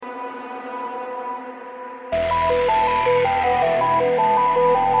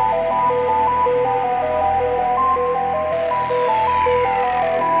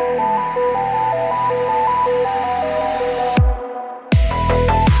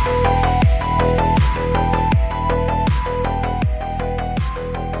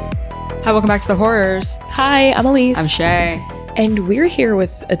Hi, welcome back to The Horrors. Hi, I'm Elise. I'm Shay. And we're here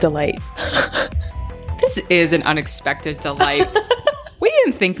with a delight. This is an unexpected delight. We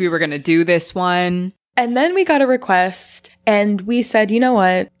didn't think we were going to do this one. And then we got a request, and we said, you know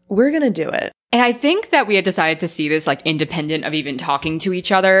what? We're going to do it. And I think that we had decided to see this like independent of even talking to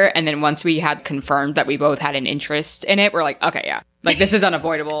each other. And then once we had confirmed that we both had an interest in it, we're like, okay, yeah, like this is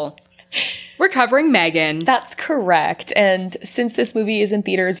unavoidable. We're covering M3GAN. That's correct. And since this movie is in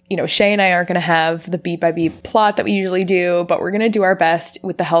theaters, you know, Shay and I aren't going to have the beat by beat plot that we usually do, but we're going to do our best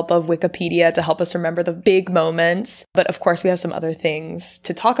with the help of Wikipedia to help us remember the big moments. But of course, we have some other things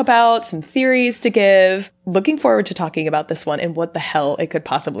to talk about, some theories to give. Looking forward to talking about this one and what the hell it could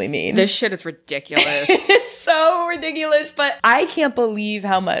possibly mean. This shit is ridiculous. It's so ridiculous, but I can't believe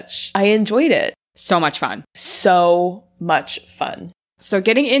how much I enjoyed it. So much fun. So much fun. So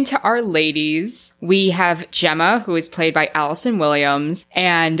getting into our ladies, we have Gemma, who is played by Allison Williams.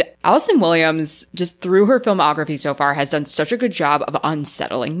 And Allison Williams, just through her filmography so far, has done such a good job of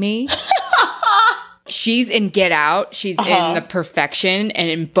unsettling me. She's in Get Out. She's in The Perfection. And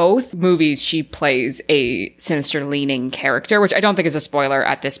in both movies, she plays a sinister-leaning character, which I don't think is a spoiler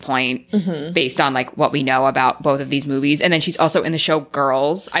at this point, based on like what we know about both of these movies. And then she's also in the show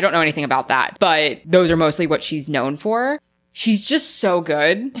Girls. I don't know anything about that, but those are mostly what she's known for. She's just so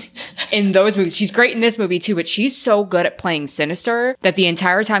good in those movies. She's great in this movie too, but she's so good at playing sinister that the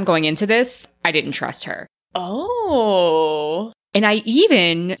entire time going into this, I didn't trust her. Oh. And I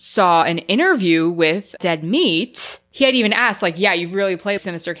even saw an interview with Dead Meat. He had even asked, like, yeah, you've really played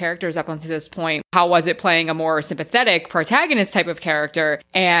sinister characters up until this point. How was it playing a more sympathetic protagonist type of character?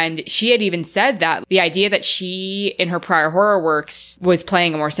 And she had even said that the idea that she, in her prior horror works, was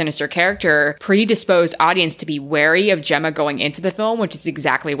playing a more sinister character predisposed audience to be wary of Gemma going into the film, which is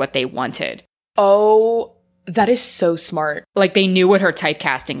exactly what they wanted. Oh, that is so smart. Like, they knew what her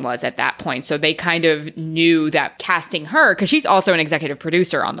typecasting was at that point. So they kind of knew that casting her, because she's also an executive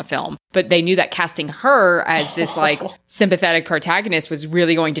producer on the film, but they knew that casting her as this, like, sympathetic protagonist was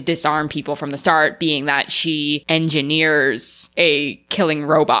really going to disarm people from the start, being that she engineers a killing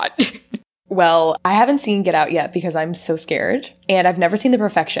robot. Well, I haven't seen Get Out yet because I'm so scared, and I've never seen The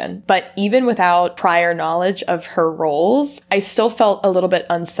Perfection. But even without prior knowledge of her roles, I still felt a little bit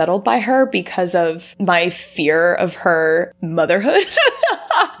unsettled by her because of my fear of her motherhood.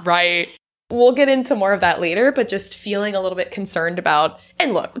 Right. We'll get into more of that later, but just feeling a little bit concerned about,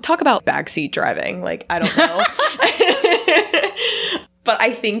 and look, talk about backseat driving. Like, I don't know. But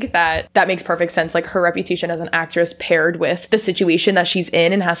I think that makes perfect sense. Like, her reputation as an actress paired with the situation that she's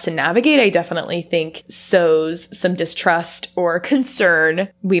in and has to navigate, I definitely think sows some distrust or concern,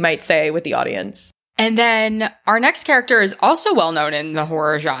 we might say, with the audience. And then our next character is also well known in the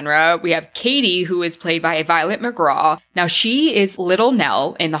horror genre. We have Katie, who is played by Violet McGraw. Now, she is Little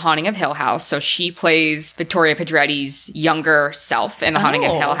Nell in The Haunting of Hill House. So she plays Victoria Pedretti's younger self in The Haunting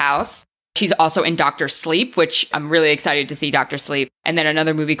of Hill House. She's also in Dr. Sleep, which I'm really excited to see Dr. Sleep. And then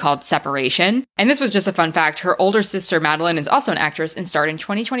another movie called Separation. And this was just a fun fact. Her older sister, Madeline, is also an actress and starred in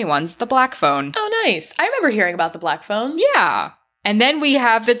 2021's The Black Phone. Oh, nice. I remember hearing about The Black Phone. Yeah. And then we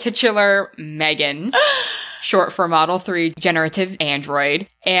have the titular M3GAN, short for Model 3 Generative Android.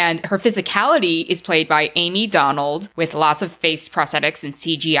 And her physicality is played by Amy Donald with lots of face prosthetics and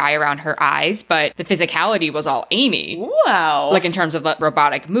CGI around her eyes. But the physicality was all Amy. Wow. Like in terms of the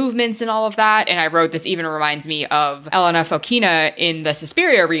robotic movements and all of that. And I wrote this even reminds me of Elena Fokina in the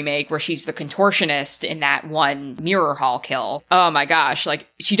Suspiria remake where she's the contortionist in that one mirror hall kill. Oh my gosh. Like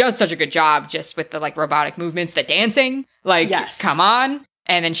she does such a good job just with the like robotic movements, the dancing. Like, yes. Come on.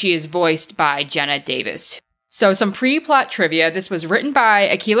 And then she is voiced by Jenna Davis. So some pre-plot trivia. This was written by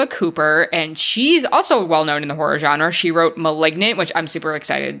Akilah Cooper, and she's also well-known in the horror genre. She wrote Malignant, which I'm super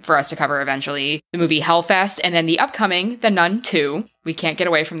excited for us to cover eventually, the movie Hellfest, and then the upcoming The Nun 2. We can't get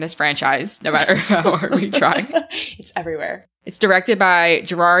away from this franchise, no matter how hard we try. It's everywhere. It's directed by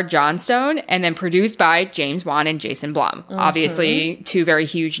Gerard Johnstone and then produced by James Wan and Jason Blum. Obviously, two very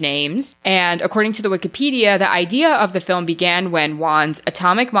huge names. And according to the Wikipedia, the idea of the film began when Wan's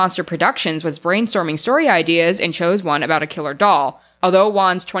Atomic Monster Productions was brainstorming story ideas and chose one about a killer doll. Although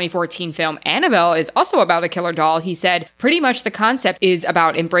Wan's 2014 film Annabelle is also about a killer doll, he said pretty much the concept is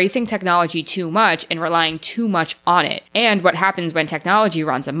about embracing technology too much and relying too much on it, and what happens when technology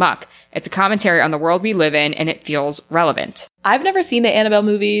runs amok. It's a commentary on the world we live in, and it feels relevant. I've never seen the Annabelle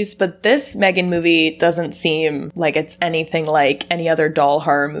movies, but this M3GAN movie doesn't seem like it's anything like any other doll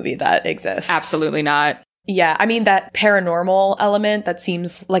horror movie that exists. Absolutely not. Yeah, I mean, that paranormal element that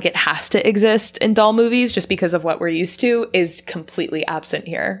seems like it has to exist in doll movies just because of what we're used to is completely absent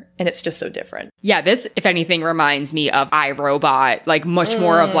here. And it's just so different. Yeah, this, if anything, reminds me of iRobot, like much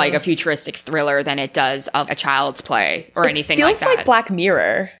more of like a futuristic thriller than it does of a Child's Play or anything like that. It feels like Black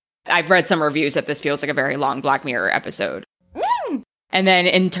Mirror. I've read some reviews that this feels like a very long Black Mirror episode. And then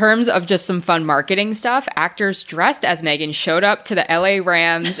in terms of just some fun marketing stuff, actors dressed as M3GAN showed up to the LA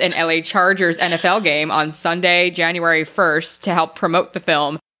Rams and LA Chargers NFL game on Sunday, January 1st to help promote the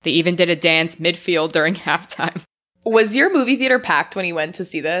film. They even did a dance midfield during halftime. Was your movie theater packed when you went to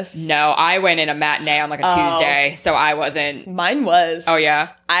see this? No, I went in a matinee on like a Tuesday, so I wasn't. Mine was. Oh, yeah?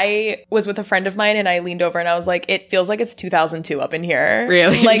 I was with a friend of mine and I leaned over and I was like, it feels like it's 2002 up in here.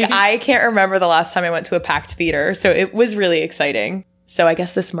 Really? Like, I can't remember the last time I went to a packed theater, so it was really exciting. So I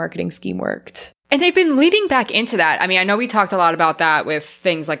guess this marketing scheme worked. And they've been leading back into that. I mean, I know we talked a lot about that with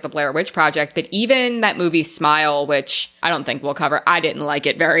things like the Blair Witch Project, but even that movie Smile, which I don't think we'll cover. I didn't like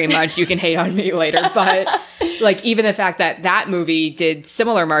it very much. You can hate on me later. But like even the fact that that movie did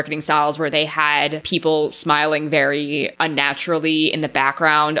similar marketing styles where they had people smiling very unnaturally in the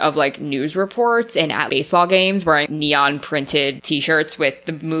background of like news reports and at baseball games wearing neon printed t-shirts with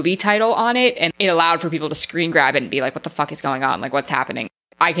the movie title on it. And it allowed for people to screen grab it and be like, what the fuck is going on? Like, what's happening?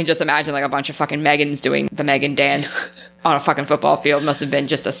 I can just imagine like a bunch of fucking M3GANs doing the M3GAN dance on a fucking football field. Must have been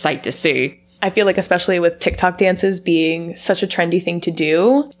just a sight to see. I feel like especially with TikTok dances being such a trendy thing to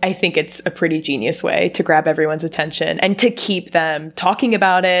do, I think it's a pretty genius way to grab everyone's attention and to keep them talking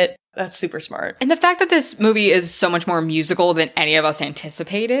about it. That's super smart. And the fact that this movie is so much more musical than any of us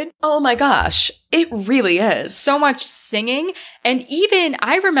anticipated. Oh my gosh, it really is. So much singing. And even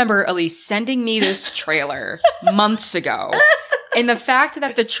I remember Elise sending me this trailer months ago. And the fact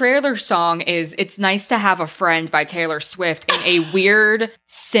that the trailer song is It's Nice to Have a Friend by Taylor Swift in a weird,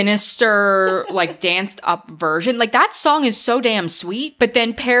 sinister, like danced up version. Like that song is so damn sweet, but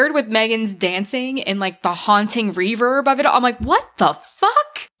then paired with M3GAN's dancing and like the haunting reverb of it, I'm like, what the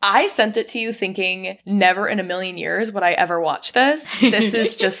fuck? I sent it to you thinking never in a million years would I ever watch this. This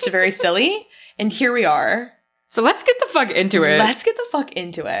is just very silly. And here we are. So let's get the fuck into it. Let's get the fuck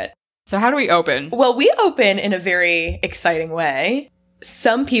into it. So how do we open? Well, we open in a very exciting way.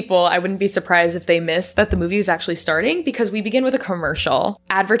 Some people, I wouldn't be surprised if they missed that the movie is actually starting because we begin with a commercial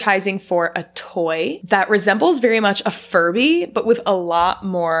advertising for a toy that resembles very much a Furby, but with a lot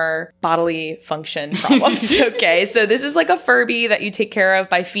more bodily function problems. Okay, so this is like a Furby that you take care of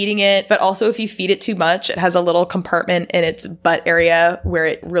by feeding it, but also if you feed it too much, it has a little compartment in its butt area where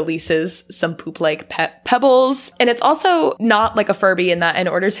it releases some poop-like pebbles. And it's also not like a Furby in that in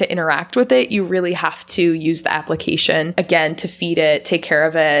order to interact with it, you really have to use the application, again, to feed it, take care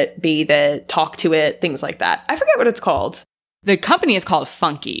of it, bathe it, talk to it, things like that. I forget what it's called. The company is called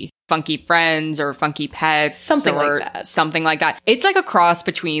Funky. Funky Friends or Funky Pets. Something like that. Something like that. It's like a cross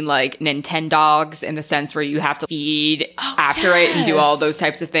between like Nintendogs in the sense where you have to feed after it and do all those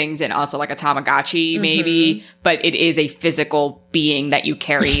types of things, and also like a Tamagotchi maybe. But it is a physical being that you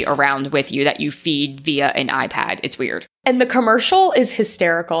carry around with you that you feed via an iPad. It's weird. And the commercial is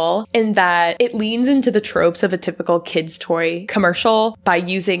hysterical in that it leans into the tropes of a typical kids' toy commercial by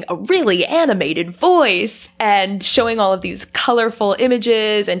using a really animated voice and showing all of these colorful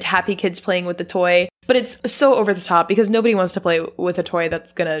images and happy kids playing with the toy. But it's so over the top because nobody wants to play with a toy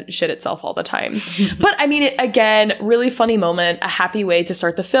that's gonna shit itself all the time. But I mean, again, really funny moment, a happy way to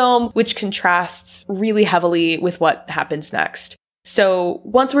start the film, which contrasts really heavily with what happens next. So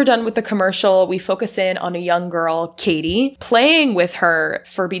once we're done with the commercial, we focus in on a young girl, Katie, playing with her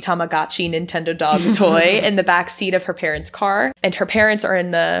Furby Tamagotchi Nintendo dog toy in the back seat of her parents' car. And her parents are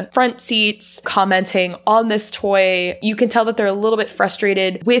in the front seats commenting on this toy. You can tell that they're a little bit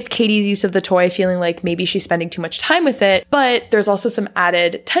frustrated with Katie's use of the toy, feeling like maybe she's spending too much time with it. But there's also some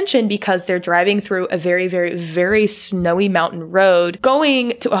added tension because they're driving through a very, very, very snowy mountain road,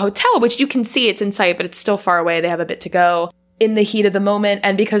 going to a hotel, which you can see it's in sight, but it's still far away. They have a bit to go. In the heat of the moment,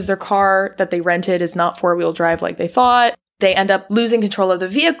 and because their car that they rented is not four-wheel drive like they thought, they end up losing control of the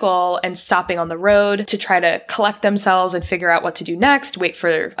vehicle and stopping on the road to try to collect themselves and figure out what to do next, wait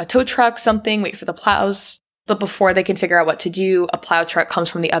for a tow truck, something, wait for the plows. But before they can figure out what to do, a plow truck comes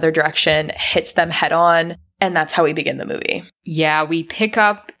from the other direction, hits them head on, and that's how we begin the movie. Yeah, we pick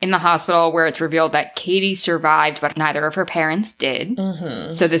up in the hospital where it's revealed that Katie survived, but neither of her parents did.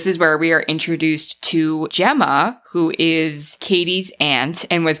 So this is where we are introduced to Gemma, who is Katie's aunt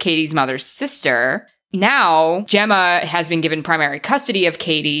and was Katie's mother's sister. Now, Gemma has been given primary custody of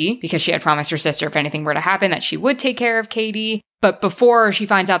Katie because she had promised her sister if anything were to happen that she would take care of Katie. But before she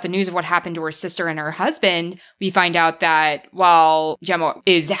finds out the news of what happened to her sister and her husband, we find out that while Gemma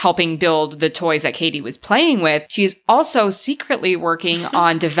is helping build the toys that Katie was playing with, she is also secretly working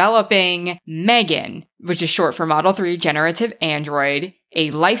on developing M3GAN, which is short for Model 3 Generative Android,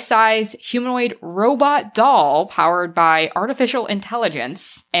 a life-size humanoid robot doll powered by artificial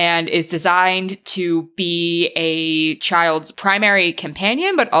intelligence and is designed to be a child's primary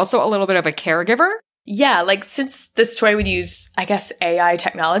companion, but also a little bit of a caregiver. Yeah, like since this toy would use, I guess, AI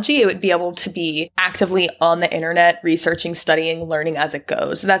technology, it would be able to be actively on the internet, researching, studying, learning as it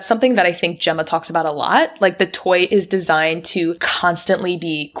goes. That's something that I think Gemma talks about a lot. Like the toy is designed to constantly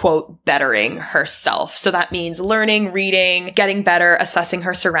be, quote, bettering herself. So that means learning, reading, getting better, assessing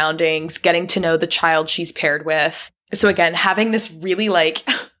her surroundings, getting to know the child she's paired with. So again, having this really like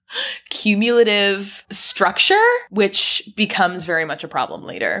cumulative structure, which becomes very much a problem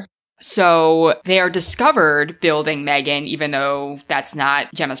later. So they are discovered building M3GAN, even though that's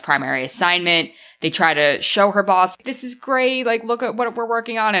not Gemma's primary assignment. They try to show her boss, this is great, like, look at what we're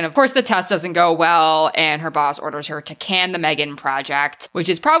working on. And of course, the test doesn't go well, and her boss orders her to can the M3GAN project, which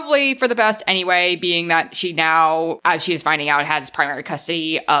is probably for the best anyway, being that she now, as she is finding out, has primary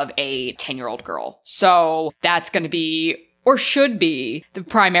custody of a 10-year-old girl. So that's going to be, or should be, the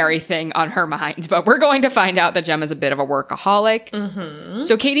primary thing on her mind. But we're going to find out that Gemma's a bit of a workaholic. Mm-hmm.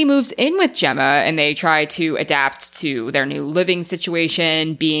 So Katie moves in with Gemma, and they try to adapt to their new living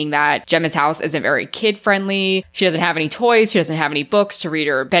situation, being that Gemma's house isn't very kid-friendly. She doesn't have any toys. She doesn't have any books to read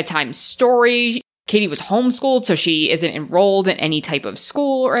her bedtime story. Katie was homeschooled, so she isn't enrolled in any type of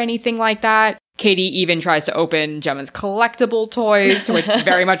school or anything like that. Katie even tries to open Gemma's collectible toys, to which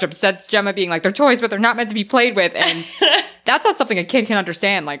very much upsets Gemma, being like, they're toys, but they're not meant to be played with. And that's not something a kid can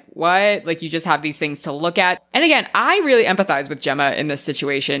understand. Like, what? Like, you just have these things to look at. And again, I really empathize with Gemma in this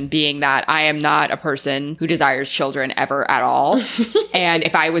situation, being that I am not a person who desires children ever at all. And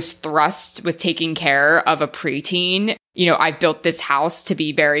if I was thrust with taking care of a preteen, you know, I've built this house to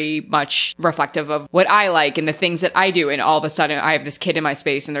be very much reflective of what I like and the things that I do. And all of a sudden I have this kid in my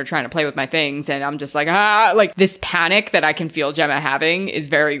space and they're trying to play with my things. And I'm just like, like this panic that I can feel Gemma having is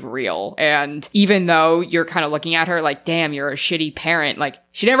very real. And even though you're kind of looking at her like, damn, you're a shitty parent, like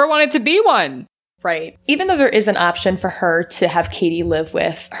she never wanted to be one. Right. Even though there is an option for her to have Katie live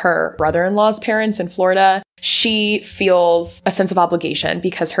with her brother-in-law's parents in Florida, she feels a sense of obligation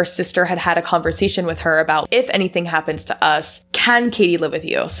because her sister had had a conversation with her about, if anything happens to us, can Katie live with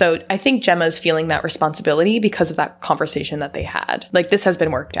you? So I think Gemma's feeling that responsibility because of that conversation that they had. Like, this has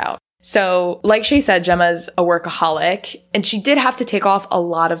been worked out. So, like Shay said, Gemma's a workaholic, and she did have to take off a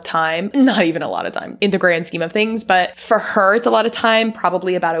lot of time, not even a lot of time in the grand scheme of things, but for her, it's a lot of time,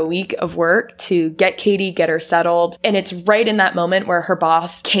 probably about a week of work to get Katie, get her settled. And it's right in that moment where her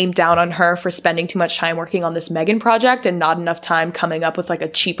boss came down on her for spending too much time working on this M3GAN project and not enough time coming up with like a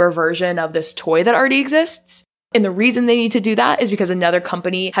cheaper version of this toy that already exists. And the reason they need to do that is because another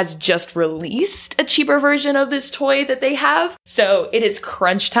company has just released a cheaper version of this toy that they have. So it is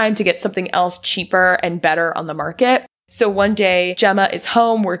crunch time to get something else cheaper and better on the market. So one day, Gemma is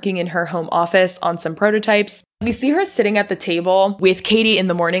home working in her home office on some prototypes. We see her sitting at the table with Katie in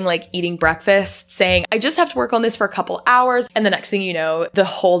the morning, like eating breakfast, saying, I just have to work on this for a couple hours. And the next thing you know, the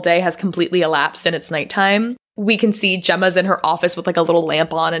whole day has completely elapsed and it's nighttime. We can see Gemma's in her office with like a little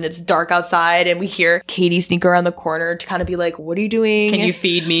lamp on and it's dark outside, and we hear Katie sneak around the corner to kind of be like, what are you doing? Can you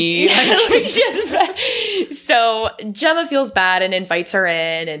feed me? Yeah, like she hasn't fed. So Gemma feels bad and invites her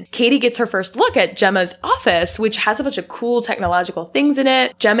in, and Katie gets her first look at Gemma's office, which has a bunch of cool technological things in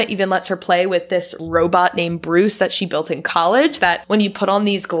it. Gemma even lets her play with this robot named Bruce that she built in college, that when you put on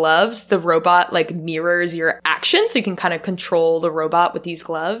these gloves, the robot like mirrors your actions, so you can kind of control the robot with these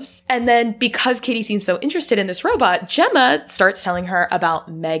gloves. And then because Katie seems so interested in this robot, Gemma starts telling her about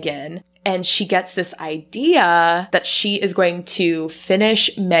M3GAN. And she gets this idea that she is going to finish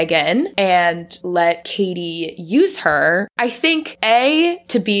M3GAN and let Katie use her. I think A,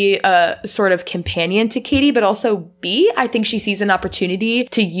 to be a sort of companion to Katie, but also B, I think she sees an opportunity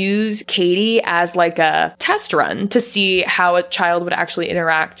to use Katie as like a test run to see how a child would actually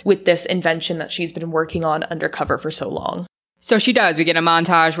interact with this invention that she's been working on undercover for so long. So she does. We get a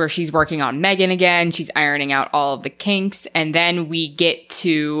montage where she's working on M3GAN again. She's ironing out all of the kinks. And then we get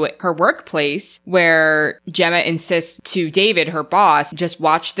to her workplace where Gemma insists to David, her boss, just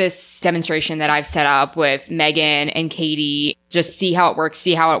watch this demonstration that I've set up with M3GAN and Katie. Just see how it works,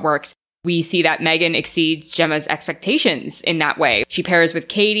 see how it works. We see that M3GAN exceeds Gemma's expectations in that way. She pairs with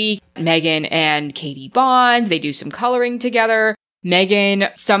Katie. M3GAN and Katie bond. They do some coloring together.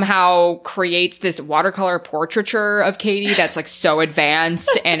 M3GAN somehow creates this watercolor portraiture of Katie that's like so advanced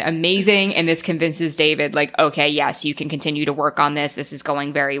and amazing. And this convinces David, like, okay, yes, you can continue to work on this. This is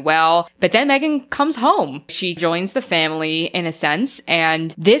going very well. But then M3GAN comes home. She joins the family in a sense.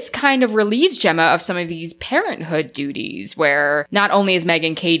 And this kind of relieves Gemma of some of these parenthood duties where not only is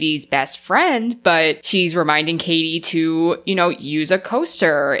M3GAN Katie's best friend, but she's reminding Katie to, use a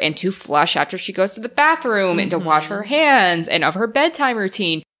coaster and to flush after she goes to the bathroom and to wash her hands and of her bedtime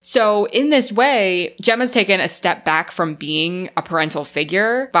routine. So in this way, Gemma's taken a step back from being a parental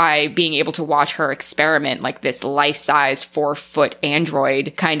figure by being able to watch her experiment, like this life-size 4-foot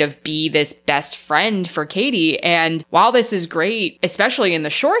android kind of be this best friend for Katie. And while this is great, especially in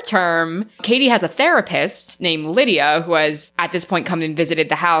the short term, Katie has a therapist named Lydia who has at this point come and visited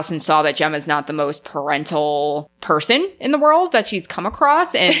the house and saw that Gemma's not the most parental person in the world that she's come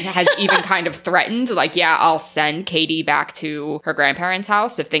across and has even kind of threatened, like, yeah, I'll send Katie back to her grandparents'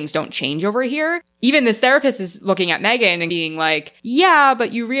 house if things don't change over here. Even this therapist is looking at M3GAN and being like, yeah,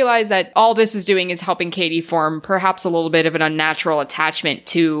 but you realize that all this is doing is helping Katie form perhaps a little bit of an unnatural attachment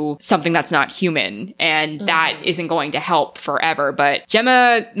to something that's not human. And that isn't going to help forever. But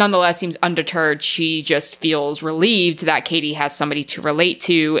Gemma nonetheless seems undeterred. She just feels relieved that Katie has somebody to relate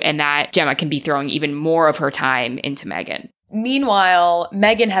to and that Gemma can be throwing even more of her time into M3GAN. Meanwhile,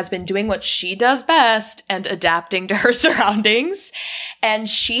 M3GAN has been doing what she does best and adapting to her surroundings. And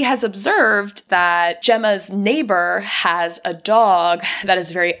she has observed that Gemma's neighbor has a dog that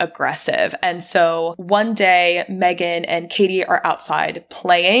is very aggressive. And so one day, M3GAN and Katie are outside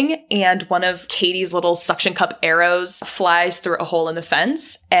playing, and one of Katie's little suction cup arrows flies through a hole in the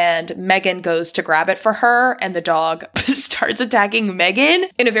fence. And M3GAN goes to grab it for her, and the dog starts attacking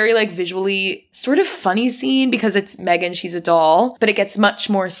M3GAN in a very visually sort of funny scene because it's M3GAN, she's a doll. But it gets much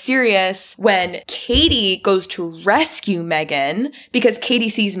more serious when Katie goes to rescue M3GAN because Katie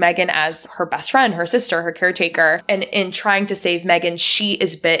sees M3GAN as her best friend, her sister, her caretaker. And in trying to save M3GAN, she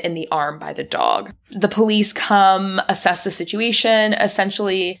is bit in the arm by the dog. The police come, assess the situation,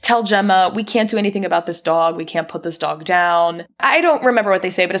 essentially tell Gemma, we can't do anything about this dog. We can't put this dog down. I don't remember what they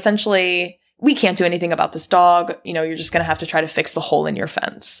say, but essentially, we can't do anything about this dog. You're just going to have to try to fix the hole in your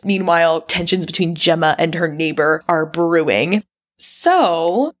fence. Meanwhile, tensions between Gemma and her neighbor are brewing.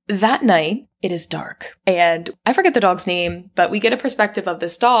 So that night, it is dark. And I forget the dog's name, but we get a perspective of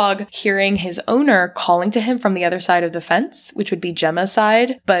this dog hearing his owner calling to him from the other side of the fence, which would be Gemma's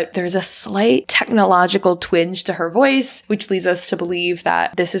side. But there's a slight technological twinge to her voice, which leads us to believe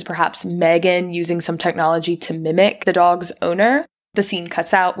that this is perhaps M3GAN using some technology to mimic the dog's owner. The scene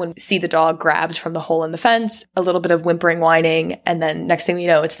cuts out when we see the dog grabbed from the hole in the fence, a little bit of whimpering, whining, and then next thing we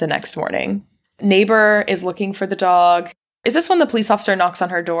know, it's the next morning. Neighbor is looking for the dog. Is this when the police officer knocks on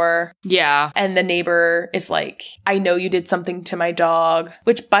her door? Yeah. And the neighbor is like, I know you did something to my dog.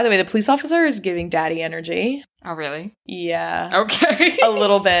 Which, by the way, the police officer is giving daddy energy. Oh, really? Yeah. Okay. A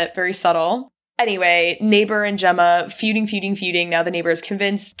little bit. Very subtle. Anyway, neighbor and Gemma feuding. Now the neighbor is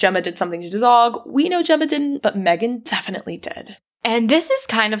convinced Gemma did something to the dog. We know Gemma didn't, but M3GAN definitely did. And this is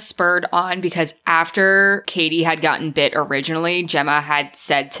kind of spurred on because after Katie had gotten bit originally, Gemma had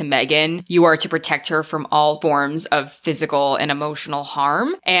said to M3GAN, you are to protect her from all forms of physical and emotional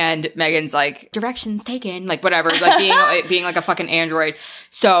harm. And M3GAN's like, directions taken, like whatever, like being like a fucking android.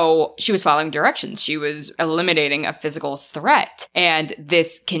 So she was following directions. She was eliminating a physical threat. And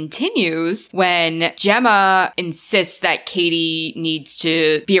this continues when Gemma insists that Katie needs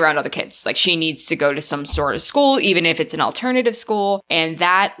to be around other kids. Like she needs to go to some sort of school, even if it's an alternative school. And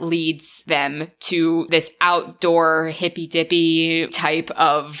that leads them to this outdoor hippy-dippy type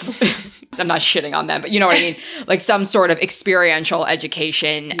of, I'm not shitting on them, but you know what I mean? Like some sort of experiential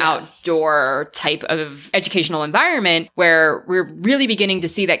education, outdoor type of educational environment where we're really beginning to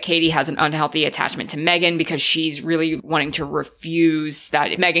see that Katie has an unhealthy attachment to M3GAN because she's really wanting to refuse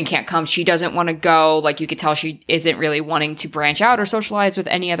that if M3GAN can't come, she doesn't want to go. Like you could tell she isn't really wanting to branch out or socialize with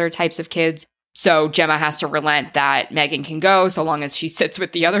any other types of kids. So Gemma has to relent that M3GAN can go so long as she sits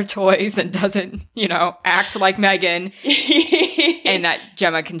with the other toys and doesn't, act like M3GAN and that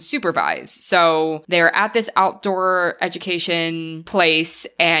Gemma can supervise. So they're at this outdoor education place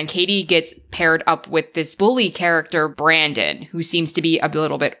and Katie gets paired up with this bully character, Brandon, who seems to be a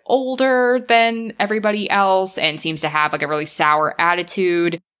little bit older than everybody else and seems to have like a really sour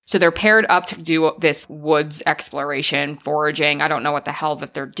attitude. So they're paired up to do this woods exploration, foraging. I don't know what the hell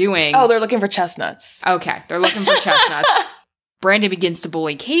that they're doing. Oh, they're looking for chestnuts. Okay, they're looking for chestnuts. Brandon begins to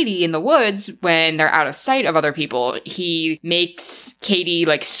bully Katie in the woods when they're out of sight of other people. He makes Katie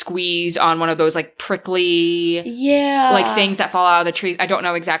like squeeze on one of those like prickly like things that fall out of the trees. I don't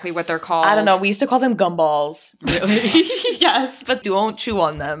know exactly what they're called. I don't know. We used to call them gumballs. Really? Yes, but don't chew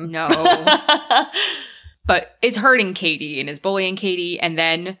on them. No. But is hurting Katie and is bullying Katie. And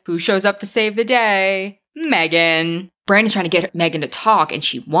then who shows up to save the day? M3GAN. Brandon's trying to get M3GAN to talk and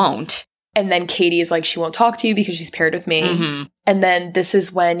she won't. And then Katie is like, she won't talk to you because she's paired with me. Mm-hmm. And then this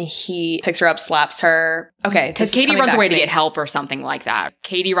is when he picks her up, slaps her. Okay. Because Katie runs away to get help or something like that.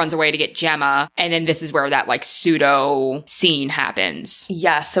 Katie runs away to get Gemma. And then this is where that like pseudo scene happens.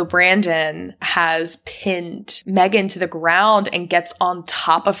 Yeah. So Brandon has pinned M3GAN to the ground and gets on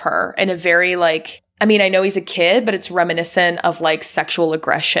top of her in a very like, I mean, I know he's a kid, but it's reminiscent of like sexual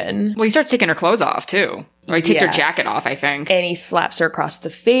aggression. Well, he starts taking her clothes off too. Or he takes her jacket off, I think. And he slaps her across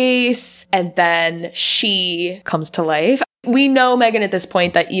the face. And then she comes to life. We know M3GAN at this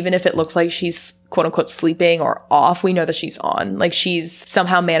point that even if it looks like she's quote unquote sleeping or off, we know that she's on. Like she's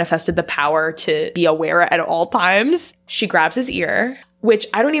somehow manifested the power to be aware at all times. She grabs his ear, which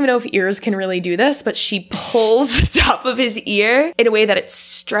I don't even know if ears can really do this, but she pulls the top of his ear in a way that it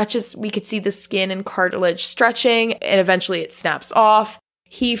stretches. We could see the skin and cartilage stretching, and eventually it snaps off.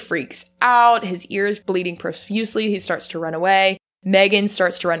 He freaks out. His ear is bleeding profusely. He starts to run away. M3GAN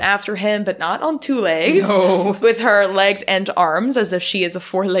starts to run after him, but not on two legs, with her legs and arms as if she is a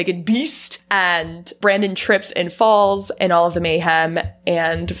four-legged beast. And Brandon trips and falls in all of the mayhem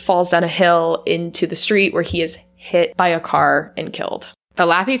and falls down a hill into the street where he is hit by a car and killed. The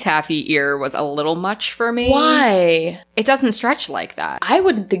Laffy Taffy ear was a little much for me. Why? It doesn't stretch like that. I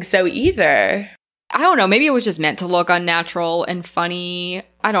wouldn't think so either. I don't know. Maybe it was just meant to look unnatural and funny.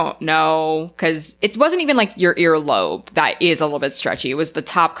 I don't know. Because it wasn't even like your earlobe that is a little bit stretchy. It was the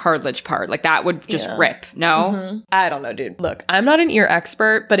top cartilage part. Like that would just rip. No? Mm-hmm. I don't know, dude. Look, I'm not an ear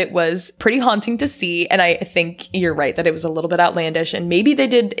expert, but it was pretty haunting to see. And I think you're right that it was a little bit outlandish. And maybe they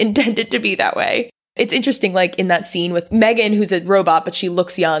did intend it to be that way. It's interesting, like, in that scene with M3GAN, who's a robot, but she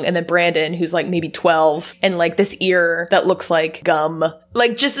looks young, and then Brandon, who's, like, maybe 12, and, like, this ear that looks like gum.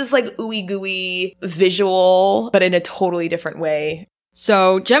 Like, just this, like, ooey-gooey visual, but in a totally different way.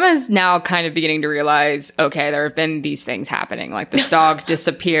 So Gemma's now kind of beginning to realize, okay, there have been these things happening. Like, this dog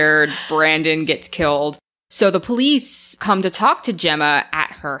disappeared, Brandon gets killed. So the police come to talk to Gemma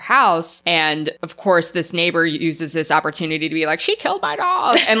at her house. And of course, this neighbor uses this opportunity to be like, she killed my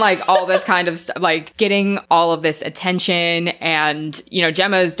dog. And like all this kind of stuff, like getting all of this attention. And, you know,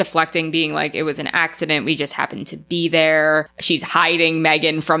 Gemma's deflecting, being like, it was an accident. We just happened to be there. She's hiding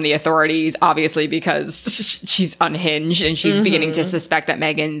M3GAN from the authorities, obviously, because she's unhinged and she's beginning to suspect that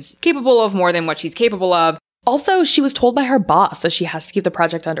M3GAN's capable of more than what she's capable of. Also, she was told by her boss that she has to keep the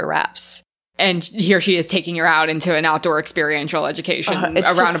project under wraps. And here she is taking her out into an outdoor experiential education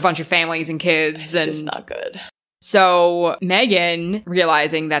around a bunch of families and kids. It's just not good. So M3GAN,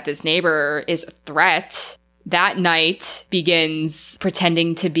 realizing that this neighbor is a threat, that night begins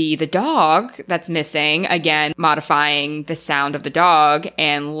pretending to be the dog that's missing, again, modifying the sound of the dog,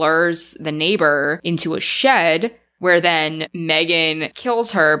 and lures the neighbor into a shed where then M3GAN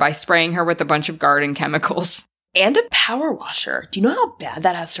kills her by spraying her with a bunch of garden chemicals. And a power washer. Do you know how bad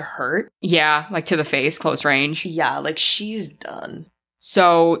that has to hurt? Yeah, like to the face, close range. Yeah, like she's done.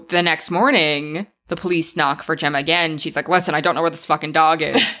 So the next morning, the police knock for Gemma again. She's like, listen, I don't know where this fucking dog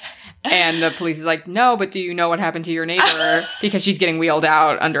is. And the police is like, no, but do you know what happened to your neighbor? Because she's getting wheeled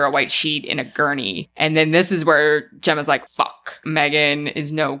out under a white sheet in a gurney. And then this is where Gemma's like, fuck, M3GAN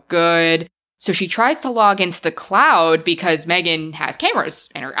is no good. So she tries to log into the cloud because M3GAN has cameras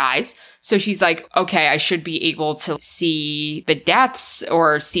in her eyes. So she's like, okay, I should be able to see the deaths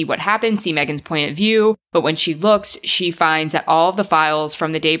or see what happened, see M3GAN's point of view. But when she looks, she finds that all of the files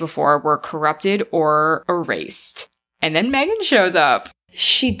from the day before were corrupted or erased. And then M3GAN shows up.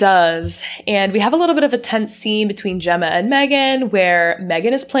 She does. And we have a little bit of a tense scene between Gemma and M3GAN where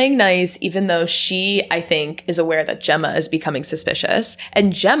M3GAN is playing nice, even though she, I think, is aware that Gemma is becoming suspicious.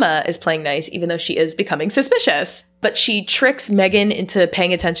 And Gemma is playing nice, even though she is becoming suspicious. But she tricks M3GAN into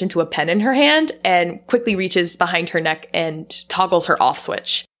paying attention to a pen in her hand and quickly reaches behind her neck and toggles her off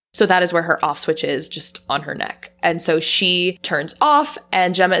switch. So that is where her off switch is, just on her neck. And so she turns off,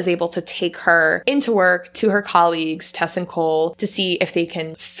 and Gemma is able to take her into work to her colleagues, Tess and Cole, to see if they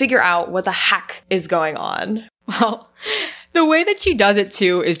can figure out what the heck is going on. Well, the way that she does it,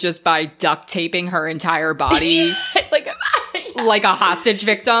 too, is just by duct taping her entire body like a hostage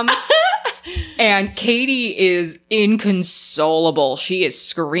victim. And Katie is inconsolable. She is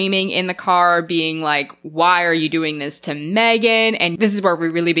screaming in the car, being like, why are you doing this to M3GAN? And this is where we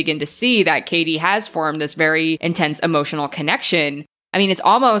really begin to see that Katie has formed this very intense emotional connection. I mean, it's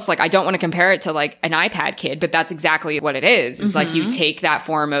almost like, I don't want to compare it to like an iPad kid, but that's exactly what it is. It's like you take that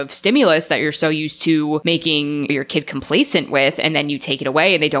form of stimulus that you're so used to making your kid complacent with, and then you take it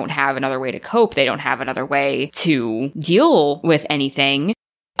away and they don't have another way to cope. They don't have another way to deal with anything.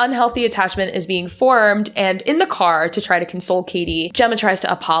 Unhealthy attachment is being formed, and in the car, to try to console Katie, Gemma tries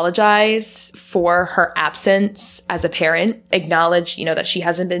to apologize for her absence as a parent, acknowledge, that she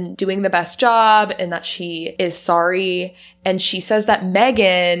hasn't been doing the best job and that she is sorry. And she says that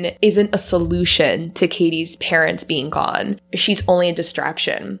M3GAN isn't a solution to Katie's parents being gone. She's only a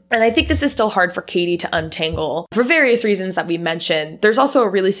distraction. And I think this is still hard for Katie to untangle for various reasons that we mentioned. There's also a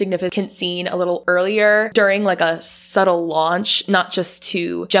really significant scene a little earlier during like a subtle launch, not just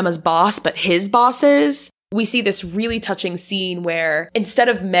to Gemma's boss, but his bosses. We see this really touching scene where instead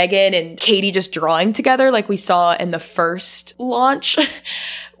of M3GAN and Katie just drawing together like we saw in the first launch,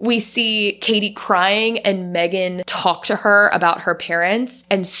 we see Katie crying and M3GAN talk to her about her parents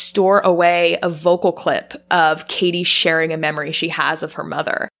and store away a vocal clip of Katie sharing a memory she has of her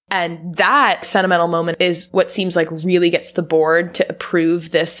mother. And that sentimental moment is what seems like really gets the board to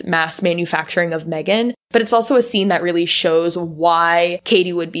approve this mass manufacturing of M3GAN. But it's also a scene that really shows why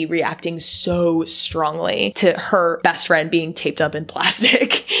Katie would be reacting so strongly to her best friend being taped up in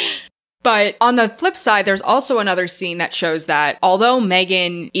plastic. But on the flip side, there's also another scene that shows that although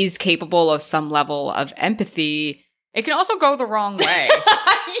M3GAN is capable of some level of empathy, it can also go the wrong way.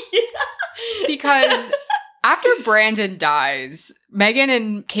 Because after Brandon dies, M3GAN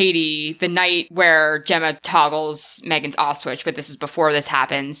and Katie, the night where Gemma toggles M3GAN's off switch, but this is before this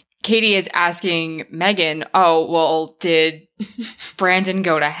happens, Katie is asking M3GAN, oh, well, did Brandon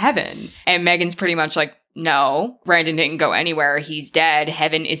go to heaven? And M3GAN's pretty much like, no, Brandon didn't go anywhere. He's dead.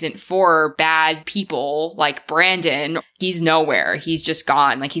 Heaven isn't for bad people like Brandon. He's nowhere. He's just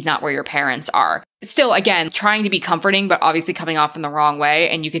gone. Like, he's not where your parents are. It's still, again, trying to be comforting, but obviously coming off in the wrong way.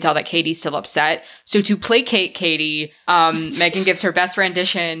 And you can tell that Katie's still upset. So to placate Katie, M3GAN gives her best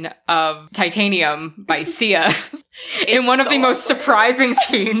rendition of Titanium by Sia in one of the most surprising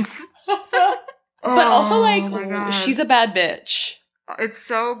scenes. But also, like, she's a bad bitch. It's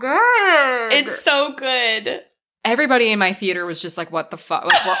so good. It's so good. Everybody in my theater was just like, what the fuck?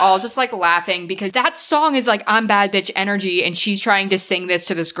 Like, we're all just like laughing because that song is like, I'm bad bitch energy. And she's trying to sing this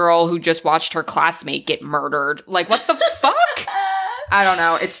to this girl who just watched her classmate get murdered. Like, what the fuck? I don't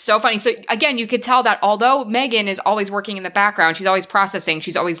know. It's so funny. So again, you could tell that although M3GAN is always working in the background, she's always processing,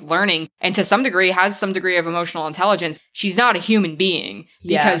 she's always learning, and to some degree has some degree of emotional intelligence, she's not a human being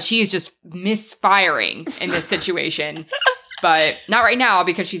because she is just misfiring in this situation. But not right now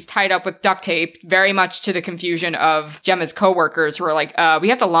because she's tied up with duct tape, very much to the confusion of Gemma's coworkers who are like, we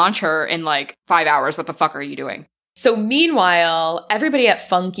have to launch her in like 5 hours. What the fuck are you doing? So meanwhile, everybody at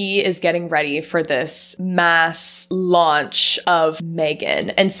Funky is getting ready for this mass launch of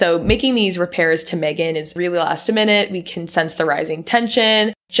M3GAN. And so making these repairs to M3GAN is really last minute. We can sense the rising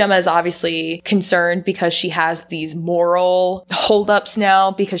tension. Gemma is obviously concerned because she has these moral holdups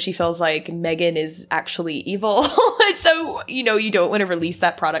now because she feels like M3GAN is actually evil. So, you don't want to release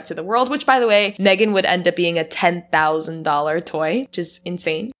that product to the world, which, by the way, M3GAN would end up being a $10,000 toy, which is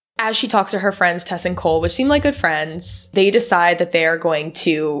insane. As she talks to her friends, Tess and Cole, which seem like good friends, they decide that they are going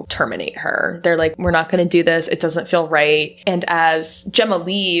to terminate her. They're like, we're not going to do this. It doesn't feel right. And as Gemma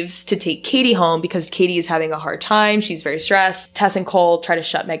leaves to take Katie home because Katie is having a hard time, she's very stressed, Tess and Cole try to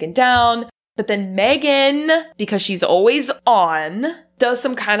shut M3GAN down. But then M3GAN, because she's always on, does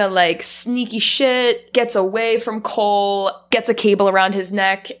some kind of like sneaky shit, gets away from Cole, gets a cable around his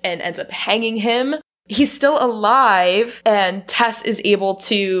neck, and ends up hanging him. He's still alive, and Tess is able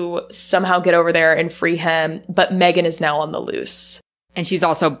to somehow get over there and free him, but M3GAN is now on the loose. And she's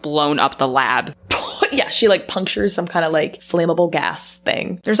also blown up the lab. Yeah, she like punctures some kind of like flammable gas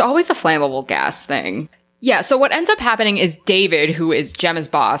thing. There's always a flammable gas thing. Yeah, so what ends up happening is David, who is Gemma's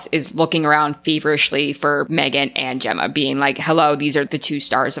boss, is looking around feverishly for M3GAN and Gemma, being like, hello, these are the two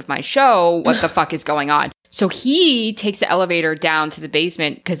stars of my show. What the fuck is going on? So he takes the elevator down to the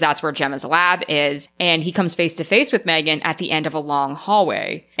basement because that's where Gemma's lab is. And he comes face to face with M3GAN at the end of a long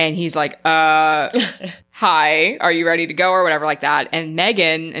hallway. And he's like, hi, are you ready to go or whatever like that? And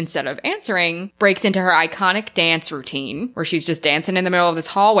M3GAN, instead of answering, breaks into her iconic dance routine where she's just dancing in the middle of this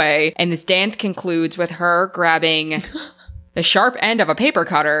hallway. And this dance concludes with her grabbing the sharp end of a paper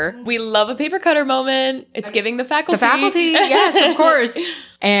cutter. We love a paper cutter moment. It's giving the faculty. The faculty, yes, of course.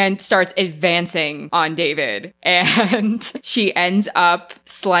 and starts advancing on David. And she ends up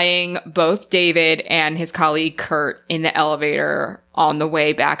slaying both David and his colleague Kurt in the elevator on the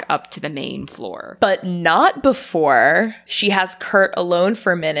way back up to the main floor. But not before she has Kurt alone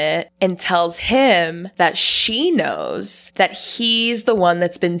for a minute and tells him that she knows that he's the one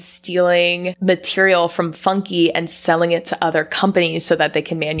that's been stealing material from Funky and selling it to other companies so that they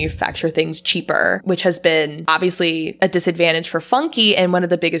can manufacture things cheaper, which has been obviously a disadvantage for Funky and one of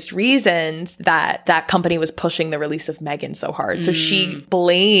the biggest reasons that that company was pushing the release of M3GAN so hard. So she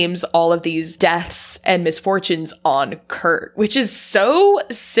blames all of these deaths and misfortunes on Kurt, which is so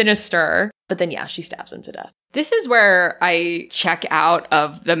sinister. But then, yeah, she stabs him to death. This is where I check out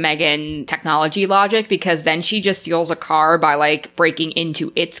of the M3GAN technology logic, because then she just steals a car by like breaking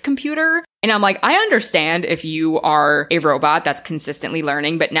into its computer. And I'm like, I understand if you are a robot that's consistently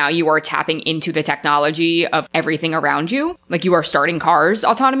learning, but now you are tapping into the technology of everything around you. Like you are starting cars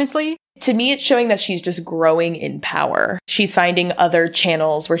autonomously. To me, it's showing that she's just growing in power. She's finding other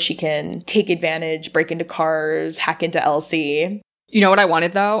channels where she can take advantage, break into cars, hack into Elsie. You know what I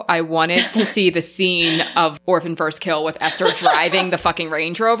wanted, though? I wanted to see the scene of Orphan First Kill with Esther driving the fucking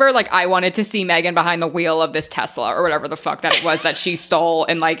Range Rover. Like, I wanted to see M3GAN behind the wheel of this Tesla or whatever the fuck that it was that she stole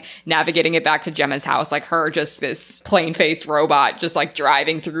and, like, navigating it back to Gemma's house. Like, her just this plain-faced robot just, like,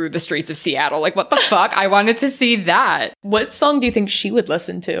 driving through the streets of Seattle. Like, what the fuck? I wanted to see that. What song do you think she would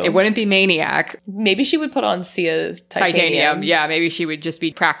listen to? It wouldn't be Maniac. Maybe she would put on Sia Titanium. Yeah, maybe she would just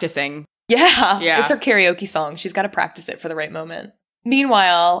be practicing. Yeah. It's her karaoke song. She's got to practice it for the right moment.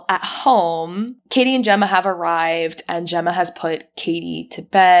 Meanwhile, at home, Katie and Gemma have arrived and Gemma has put Katie to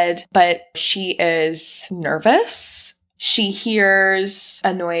bed, but she is nervous. She hears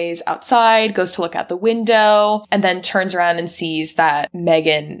a noise outside, goes to look out the window, and then turns around and sees that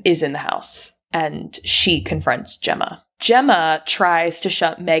M3GAN is in the house, and she confronts Gemma. Gemma tries to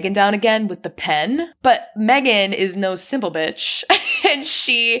shut M3GAN down again with the pen, but M3GAN is no simple bitch. And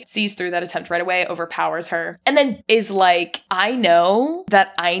she sees through that attempt right away, overpowers her, and then is like, I know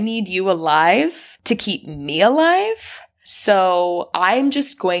that I need you alive to keep me alive. So I'm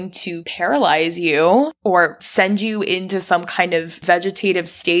just going to paralyze you or send you into some kind of vegetative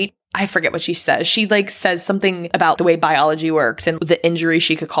state. I forget what she says. She like says something about the way biology works and the injury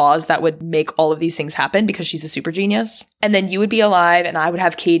she could cause that would make all of these things happen because she's a super genius. And then you would be alive and I would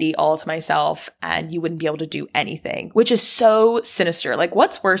have Katie all to myself and you wouldn't be able to do anything, which is so sinister. Like,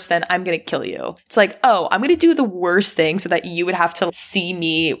 what's worse than I'm going to kill you? It's like, oh, I'm going to do the worst thing so that you would have to see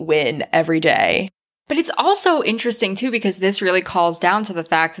me win every day. But it's also interesting, too, because this really calls down to the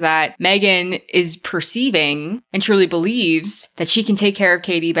fact that M3GAN is perceiving and truly believes that she can take care of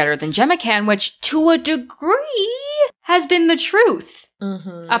Katie better than Gemma can, which to a degree has been the truth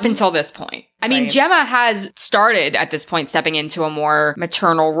up until this point. I mean, Gemma has started at this point stepping into a more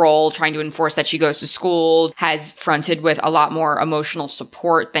maternal role, trying to enforce that she goes to school, has fronted with a lot more emotional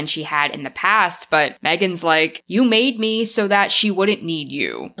support than she had in the past. But M3GAN's like, you made me so that she wouldn't need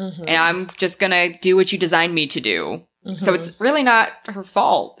you. And I'm just gonna do what you designed me to do. So it's really not her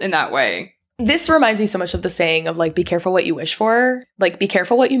fault in that way. This reminds me so much of the saying of like, be careful what you wish for. Like, be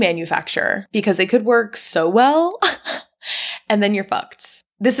careful what you manufacture because it could work so well and then you're fucked.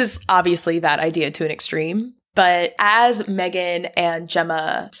 This is obviously that idea to an extreme. But as M3GAN and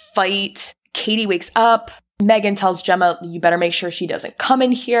Gemma fight, Katie wakes up. M3GAN tells Gemma, you better make sure she doesn't come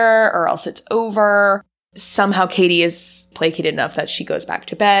in here or else it's over. Somehow Katie is placated enough that she goes back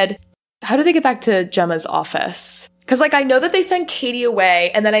to bed. How do they get back to Gemma's office? Because, like, I know that they send Katie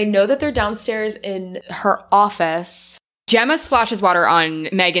away, and then I know that they're downstairs in her office. Gemma splashes water on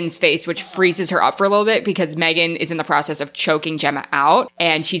M3GAN's face, which freezes her up for a little bit because M3GAN is in the process of choking Gemma out,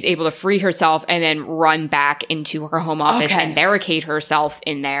 and she's able to free herself and then run back into her home office and barricade herself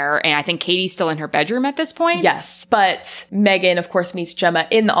in there. And I think Katie's still in her bedroom at this point. Yes, but M3GAN, of course, meets Gemma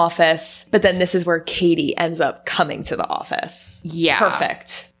in the office, but then this is where Katie ends up coming to the office. Yeah.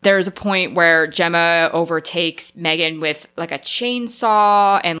 Perfect. There's a point where Gemma overtakes M3GAN with like a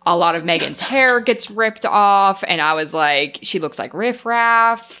chainsaw and a lot of M3GAN's hair gets ripped off. And I was like, she looks like Riff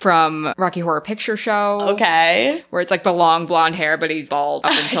Raff from Rocky Horror Picture Show. Okay. Where it's like the long blonde hair, but he's bald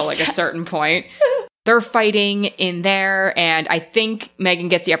up until like a certain point. They're fighting in there, and I think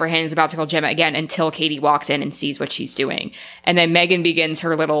M3GAN gets the upper hand and is about to call Gemma again until Katie walks in and sees what she's doing. And then M3GAN begins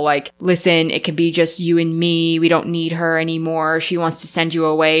her little, like, listen, it can be just you and me. We don't need her anymore. She wants to send you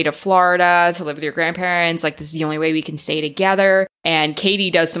away to Florida to live with your grandparents. Like, this is the only way we can stay together. And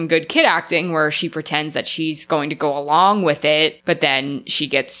Katie does some good kid acting where she pretends that she's going to go along with it, but then she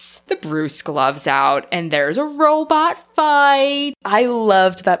gets the Bruce gloves out and there's a robot fight. I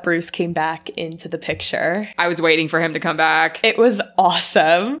loved that Bruce came back into the picture. I was waiting for him to come back. It was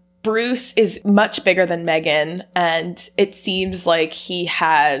awesome. Bruce is much bigger than M3GAN, and it seems like he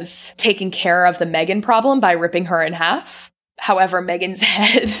has taken care of the M3GAN problem by ripping her in half. However, M3GAN's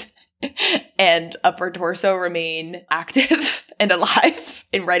head and upper torso remain active and alive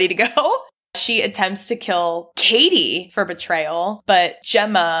and ready to go. She attempts to kill Katie for betrayal, but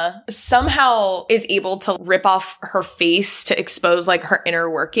Gemma somehow is able to rip off her face to expose like her inner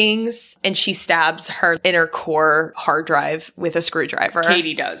workings, and she stabs her inner core hard drive with a screwdriver.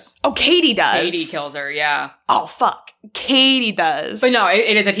 Katie does. Oh, Katie does. Katie kills her, yeah. Oh, fuck. Katie does. But no,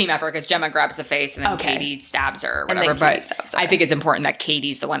 it is a team effort because Gemma grabs the face and then Katie stabs her or whatever. But I think it's important that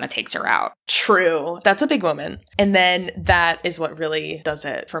Katie's the one that takes her out. True. That's a big moment. And then that is what really does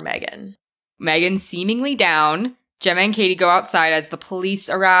it for M3GAN. M3GAN's seemingly down. Gemma and Katie go outside as the police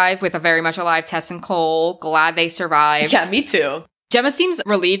arrive with a very much alive Tess and Cole. Glad they survived. Yeah, me too. Gemma seems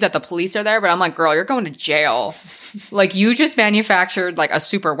relieved that the police are there, but I'm like, girl, you're going to jail. Like, you just manufactured, like, a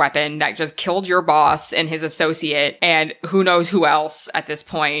super weapon that just killed your boss and his associate, and who knows who else at this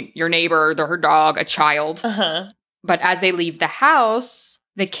point. Your neighbor, her dog, a child. Uh-huh. But as they leave the house,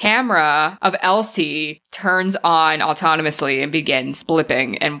 the camera of Elsie turns on autonomously and begins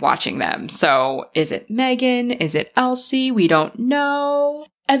blipping and watching them. So, is it M3GAN? Is it Elsie? We don't know.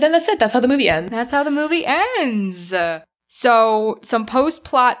 And then that's it. That's how the movie ends. That's how the movie ends. So, some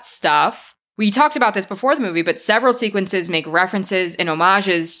post-plot stuff. We talked about this before the movie, but several sequences make references and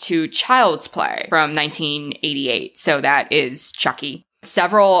homages to Child's Play from 1988. So that is Chucky.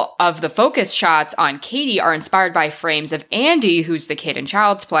 Several of the focus shots on Katie are inspired by frames of Andy, who's the kid in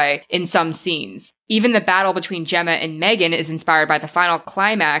Child's Play, in some scenes. Even the battle between Gemma and M3GAN is inspired by the final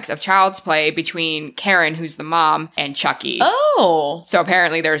climax of Child's Play between Karen, who's the mom, and Chucky. Oh. So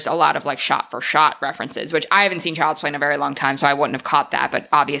apparently there's a lot of like shot-for-shot references, which I haven't seen Child's Play in a very long time, so I wouldn't have caught that, but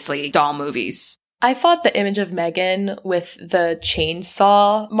obviously doll movies. I thought the image of M3GAN with the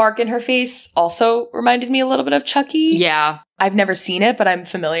chainsaw mark in her face also reminded me a little bit of Chucky. Yeah. I've never seen it, but I'm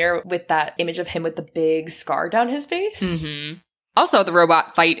familiar with that image of him with the big scar down his face. Mm-hmm. Also, the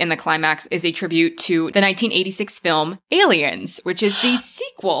robot fight in the climax is a tribute to the 1986 film Aliens, which is the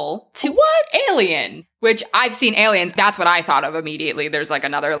sequel to Alien, which I've seen Aliens. That's what I thought of immediately. There's like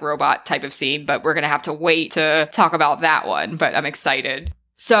another robot type of scene, but we're going to have to wait to talk about that one, but I'm excited.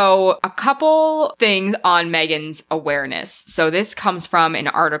 So a couple things on M3GAN's awareness. So this comes from an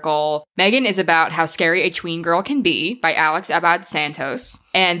article. M3GAN is about how scary a tween girl can be by Alex Abad Santos.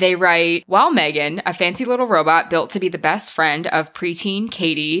 And they write, while M3GAN, a fancy little robot built to be the best friend of preteen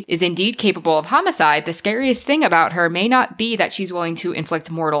Katie, is indeed capable of homicide, the scariest thing about her may not be that she's willing to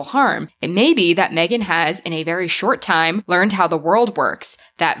inflict mortal harm. It may be that M3GAN has, in a very short time, learned how the world works,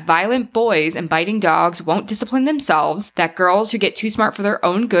 that violent boys and biting dogs won't discipline themselves, that girls who get too smart for their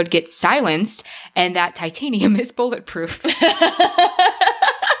own good get silenced, and that titanium is bulletproof.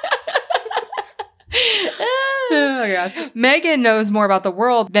 Oh my god. M3GAN knows more about the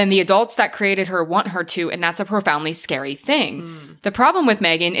world than the adults that created her want her to, and that's a profoundly scary thing. The problem with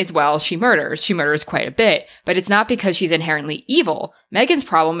M3GAN is, well, she murders. She murders quite a bit, but it's not because she's inherently evil. M3GAN's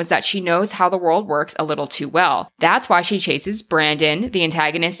problem is that she knows how the world works a little too well. That's why she chases Brandon, the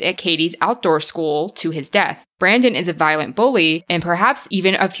antagonist at Katie's outdoor school, to his death. Brandon is a violent bully and perhaps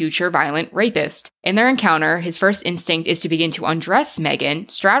even a future violent rapist. In their encounter, his first instinct is to begin to undress M3GAN,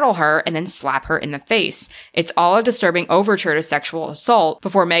 straddle her, and then slap her in the face. It's all a disturbing overture to sexual assault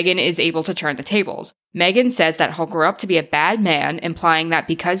before M3GAN is able to turn the tables. M3GAN says that he'll grow up to be a bad man, implying that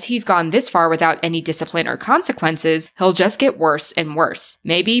because he's gone this far without any discipline or consequences, he'll just get worse and worse.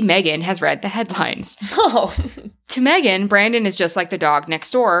 Maybe M3GAN has read the headlines. Oh. To M3GAN, Brandon is just like the dog next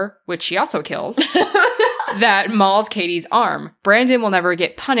door, which she also kills, that mauls Katie's arm. Brandon will never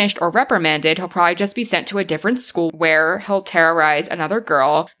get punished or reprimanded. He'll probably just be sent to a different school where he'll terrorize another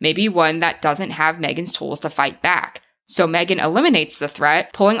girl, maybe one that doesn't have M3GAN's tools to fight back. So M3GAN eliminates the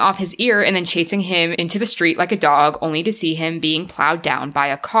threat, pulling off his ear and then chasing him into the street like a dog, only to see him being plowed down by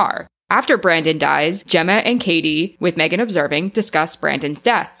a car. After Brandon dies, Gemma and Katie, with M3GAN observing, discuss Brandon's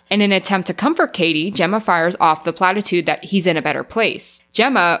death. In an attempt to comfort Katie, Gemma fires off the platitude that he's in a better place.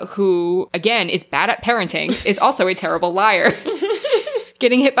 Gemma, who, again, is bad at parenting, is also a terrible liar.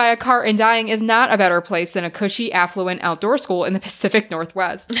 Getting hit by a car and dying is not a better place than a cushy, affluent outdoor school in the Pacific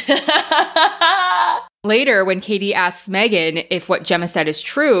Northwest. Later, when Katie asks M3GAN if what Gemma said is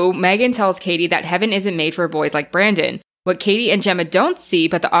true, M3GAN tells Katie that heaven isn't made for boys like Brandon. What Katie and Gemma don't see,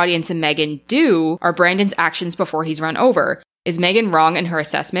 but the audience and M3GAN do, are Brandon's actions before he's run over. Is M3GAN wrong in her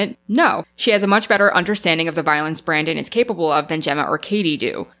assessment? No. She has a much better understanding of the violence Brandon is capable of than Gemma or Katie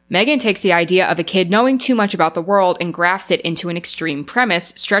do. M3GAN takes the idea of a kid knowing too much about the world and grafts it into an extreme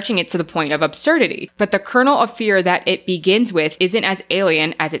premise, stretching it to the point of absurdity. But the kernel of fear that it begins with isn't as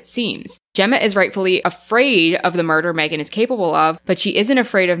alien as it seems. Gemma is rightfully afraid of the murder M3GAN is capable of, but she isn't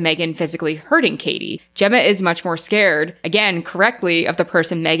afraid of M3GAN physically hurting Katie. Gemma is much more scared, again, correctly, of the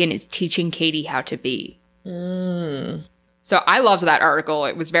person M3GAN is teaching Katie how to be. So I loved that article.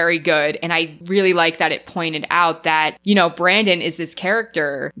 It was very good. And I really like that it pointed out that, Brandon is this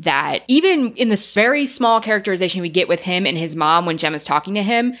character that even in this very small characterization we get with him and his mom when Gemma's talking to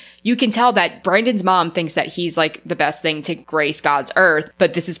him, you can tell that Brandon's mom thinks that he's like the best thing to grace God's earth.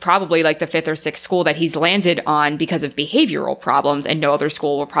 But this is probably like the 5th or 6th school that he's landed on because of behavioral problems, and no other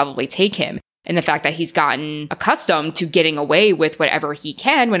school will probably take him. And the fact that he's gotten accustomed to getting away with whatever he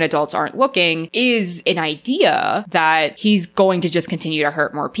can when adults aren't looking is an idea that he's going to just continue to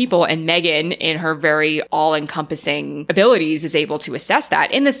hurt more people. And M3GAN, in her very all-encompassing abilities, is able to assess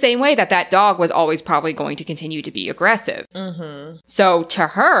that in the same way that that dog was always probably going to continue to be aggressive. So to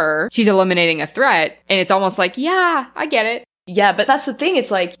her, she's eliminating a threat. And it's almost like, yeah, I get it. Yeah, but that's the thing.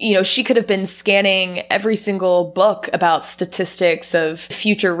 It's like, she could have been scanning every single book about statistics of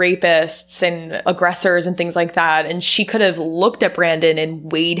future rapists and aggressors and things like that. And she could have looked at Brandon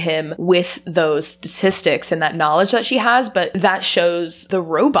and weighed him with those statistics and that knowledge that she has. But that shows the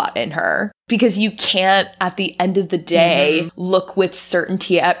robot in her. Because you can't, at the end of the day, look with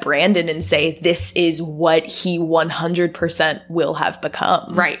certainty at Brandon and say, this is what he 100% will have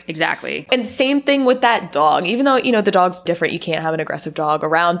become. Right, exactly. And same thing with that dog. Even though, the dog's different, you can't have an aggressive dog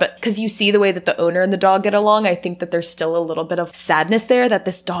around. But because you see the way that the owner and the dog get along, I think that there's still a little bit of sadness there that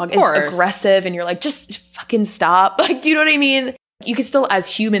this dog is aggressive. And you're like, just fucking stop. Like, do you know what I mean? You can still, as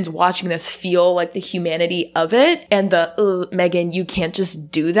humans watching this, feel like the humanity of it and the, M3GAN, you can't just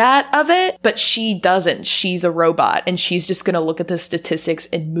do that of it. But she doesn't. She's a robot and she's just going to look at the statistics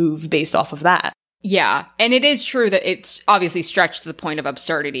and move based off of that. Yeah. And it is true that it's obviously stretched to the point of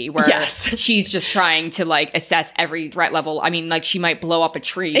absurdity where she's just trying to assess every threat level. I mean, she might blow up a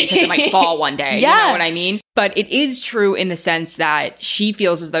tree because it might fall one day. You know what I mean? But it is true in the sense that she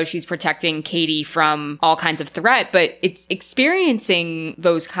feels as though she's protecting Katie from all kinds of threat, but it's experiencing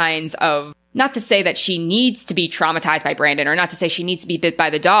those kinds of, not to say that she needs to be traumatized by Brandon or not to say she needs to be bit by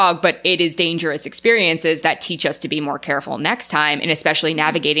the dog, but it is dangerous experiences that teach us to be more careful next time. And especially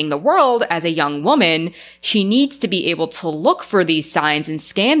navigating the world as a young woman, she needs to be able to look for these signs and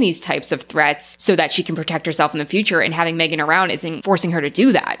scan these types of threats so that she can protect herself in the future. And having M3GAN around isn't forcing her to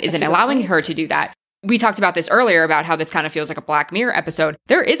do that, isn't allowing her to do that. We talked about this earlier about how this kind of feels like a Black Mirror episode.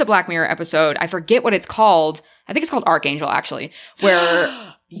 There is a Black Mirror episode. I forget what it's called. I think it's called Archangel, actually,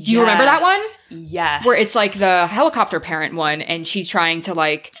 where... Do you remember that one? Yes. Where it's the helicopter parent one, and she's trying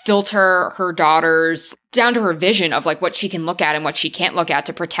to filter her daughters down to her vision of what she can look at and what she can't look at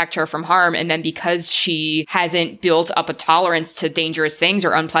to protect her from harm. And then because she hasn't built up a tolerance to dangerous things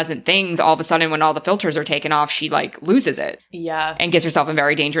or unpleasant things, all of a sudden when all the filters are taken off, she loses it. Yeah. And gets herself in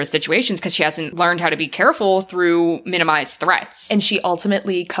very dangerous situations because she hasn't learned how to be careful through minimized threats. And she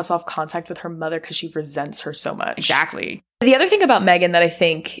ultimately cuts off contact with her mother because she resents her so much. Exactly. The other thing about M3GAN that I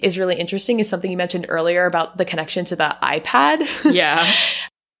think is really interesting is something you mentioned earlier about the connection to the iPad. Yeah.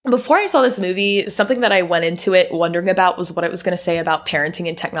 Before I saw this movie, something that I went into it wondering about was what I was going to say about parenting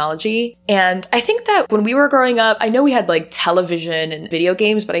and technology. And I think that when we were growing up, I know we had television and video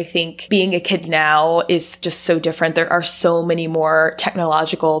games, but I think being a kid now is just so different. There are so many more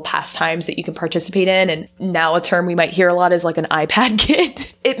technological pastimes that you can participate in. And now a term we might hear a lot is an iPad kid.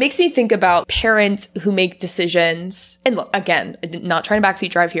 It makes me think about parents who make decisions. And look, again, not trying to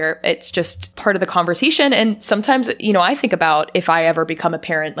backseat drive here. It's just part of the conversation. And sometimes, I think about if I ever become a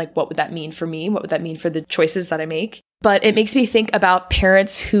parent, what would that mean for me? What would that mean for the choices that I make? But it makes me think about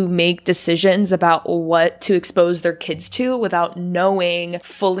parents who make decisions about what to expose their kids to without knowing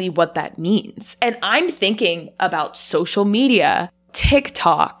fully what that means. And I'm thinking about social media,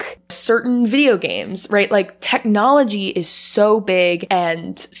 TikTok, certain video games, right? Technology is so big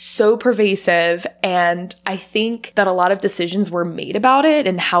and so pervasive. And I think that a lot of decisions were made about it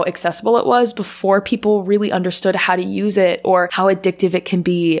and how accessible it was before people really understood how to use it or how addictive it can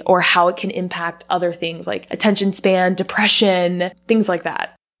be or how it can impact other things like attention span, depression, things like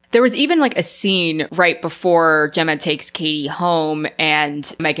that. There was even a scene right before Gemma takes Katie home and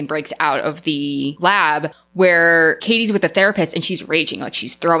M3GAN breaks out of the lab where Katie's with the therapist and she's raging, like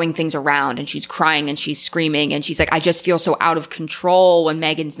she's throwing things around and she's crying and she's screaming and she's like, I just feel so out of control when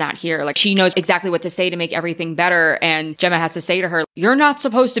Megan's not here. Like she knows exactly what to say to make everything better. And Gemma has to say to her, you're not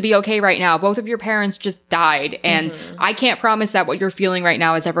supposed to be okay right now. Both of your parents just died. And I can't promise that what you're feeling right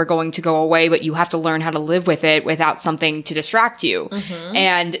now is ever going to go away, but you have to learn how to live with it without something to distract you.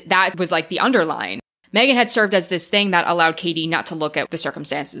 And that was like the underline. M3GAN had served as this thing that allowed Katie not to look at the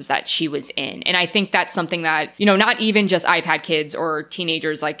circumstances that she was in. And I think that's something that, you know, not even just iPad kids or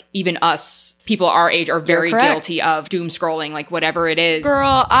teenagers, like even us, people our age are very guilty of doom scrolling, like whatever it is.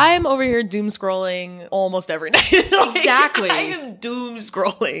 Girl, I'm over here doom scrolling almost every night. Like, exactly. I am doom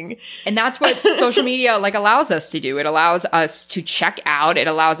scrolling. And that's what social media like allows us to do. It allows us to check out. It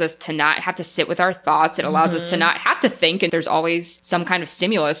allows us to not have to sit with our thoughts. It allows us to not have to think. And there's always some kind of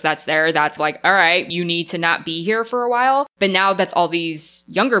stimulus that's there that's like, all right, you need to not be here for a while. But now that's all these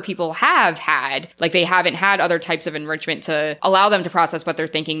younger people have had. Like they haven't had other types of enrichment to allow them to process what they're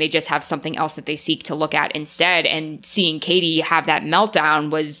thinking. They just have something else that they seek to look at instead. And seeing Katie have that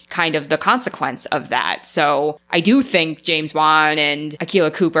meltdown was kind of the consequence of that. So I do think James Wan and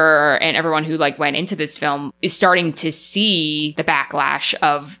Akilah Cooper and everyone who like went into this film is starting to see the backlash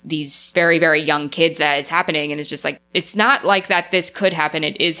of these very, very young kids that is happening. And it's just like, it's not like that this could happen.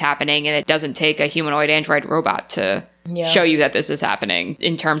 It is happening. And it doesn't take a humanoid android robot to show you that this is happening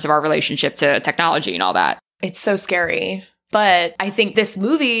in terms of our relationship to technology and all that. It's so scary. But I think this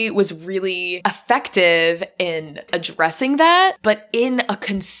movie was really effective in addressing that, but in a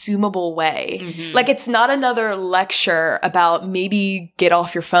consumable way. Like, it's not another lecture about maybe get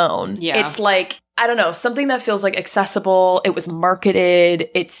off your phone. It's like, I don't know, something that feels like accessible. It was marketed.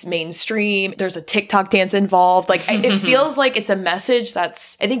 It's mainstream. There's a TikTok dance involved. Like, it feels like it's a message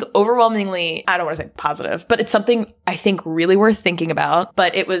that's, I think, overwhelmingly, I don't want to say positive, but it's something I think really worth thinking about.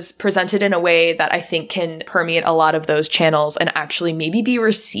 But it was presented in a way that I think can permeate a lot of those channels and actually maybe be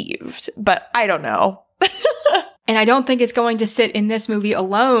received. But I don't know. And I don't think it's going to sit in this movie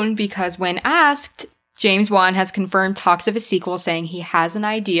alone, because when asked, James Wan has confirmed talks of a sequel, saying he has an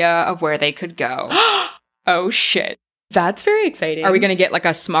idea of where they could go. Oh, shit. That's very exciting. Are we going to get like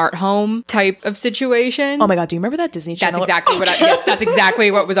a smart home type of situation? Oh my God, do you remember that Disney Channel? That's exactly that's exactly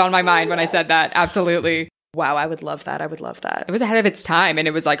what was on my mind when I said that. Absolutely. Wow, I would love that. I would love that. It was ahead of its time, and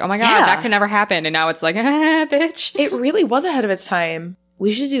it was like, oh my God, that could never happen. And now it's like, bitch. It really was ahead of its time.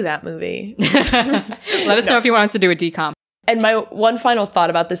 We should do that movie. Let us know if you want us to do a decomp. And my one final thought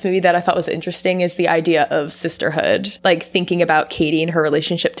about this movie that I thought was interesting is the idea of sisterhood, like thinking about Katie and her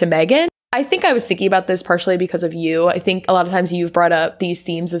relationship to M3GAN. I think I was thinking about this partially because of you. I think a lot of times you've brought up these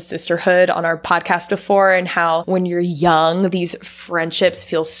themes of sisterhood on our podcast before, and how when you're young, these friendships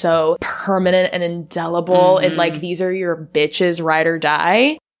feel so permanent and indelible. And like, these are your bitches, ride or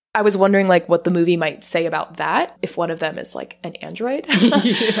die. I was wondering like what the movie might say about that if one of them is like an android. But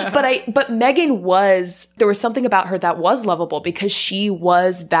M3GAN there was something about her that was lovable because she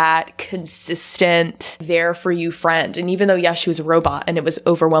was that consistent there for you friend. And even though, yes, she was a robot and it was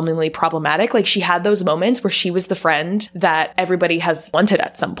overwhelmingly problematic, like she had those moments where she was the friend that everybody has wanted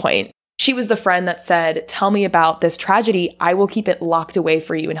at some point. She was the friend that said, tell me about this tragedy. I will keep it locked away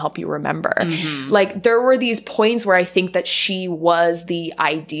for you and help you remember. Like, there were these points where I think that she was the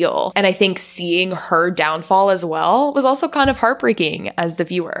ideal. And I think seeing her downfall as well was also kind of heartbreaking as the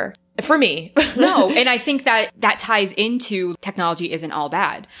viewer. For me. No, and I think that ties into technology isn't all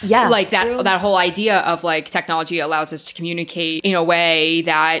bad. Yeah. Like that whole idea of like technology allows us to communicate in a way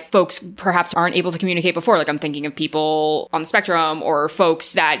that folks perhaps aren't able to communicate before. Like I'm thinking of people on the spectrum or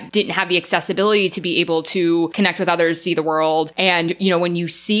folks that didn't have the accessibility to be able to connect with others, see the world. And, you know, when you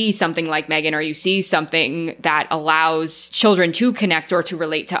see something like M3GAN or you see something that allows children to connect or to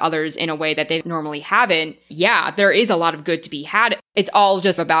relate to others in a way that they normally haven't, yeah, there is a lot of good to be had. It's all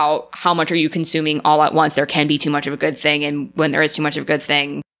just about how much are you consuming all at once. There can be too much of a good thing. And when there is too much of a good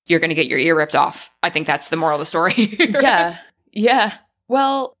thing, you're going to get your ear ripped off. I think that's the moral of the story. Yeah.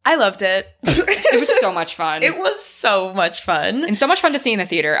 Well, I loved it. It was so much fun. It was so much fun. And so much fun to see in the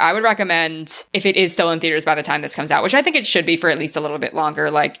theater. I would recommend, if it is still in theaters by the time this comes out, which I think it should be for at least a little bit longer,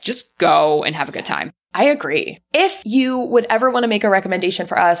 like just go and have a good time. I agree. If you would ever want to make a recommendation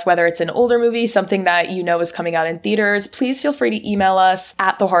for us, whether it's an older movie, something that you know is coming out in theaters, please feel free to email us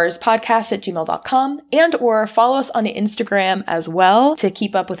at thehorrorspodcast@gmail.com and or follow us on Instagram as well to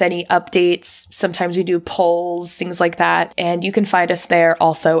keep up with any updates. Sometimes we do polls, things like that. And you can find us there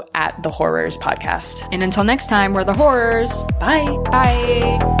also at The Horrors Podcast. And until next time, we're The Horrors. Bye.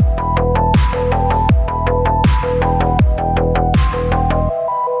 Bye.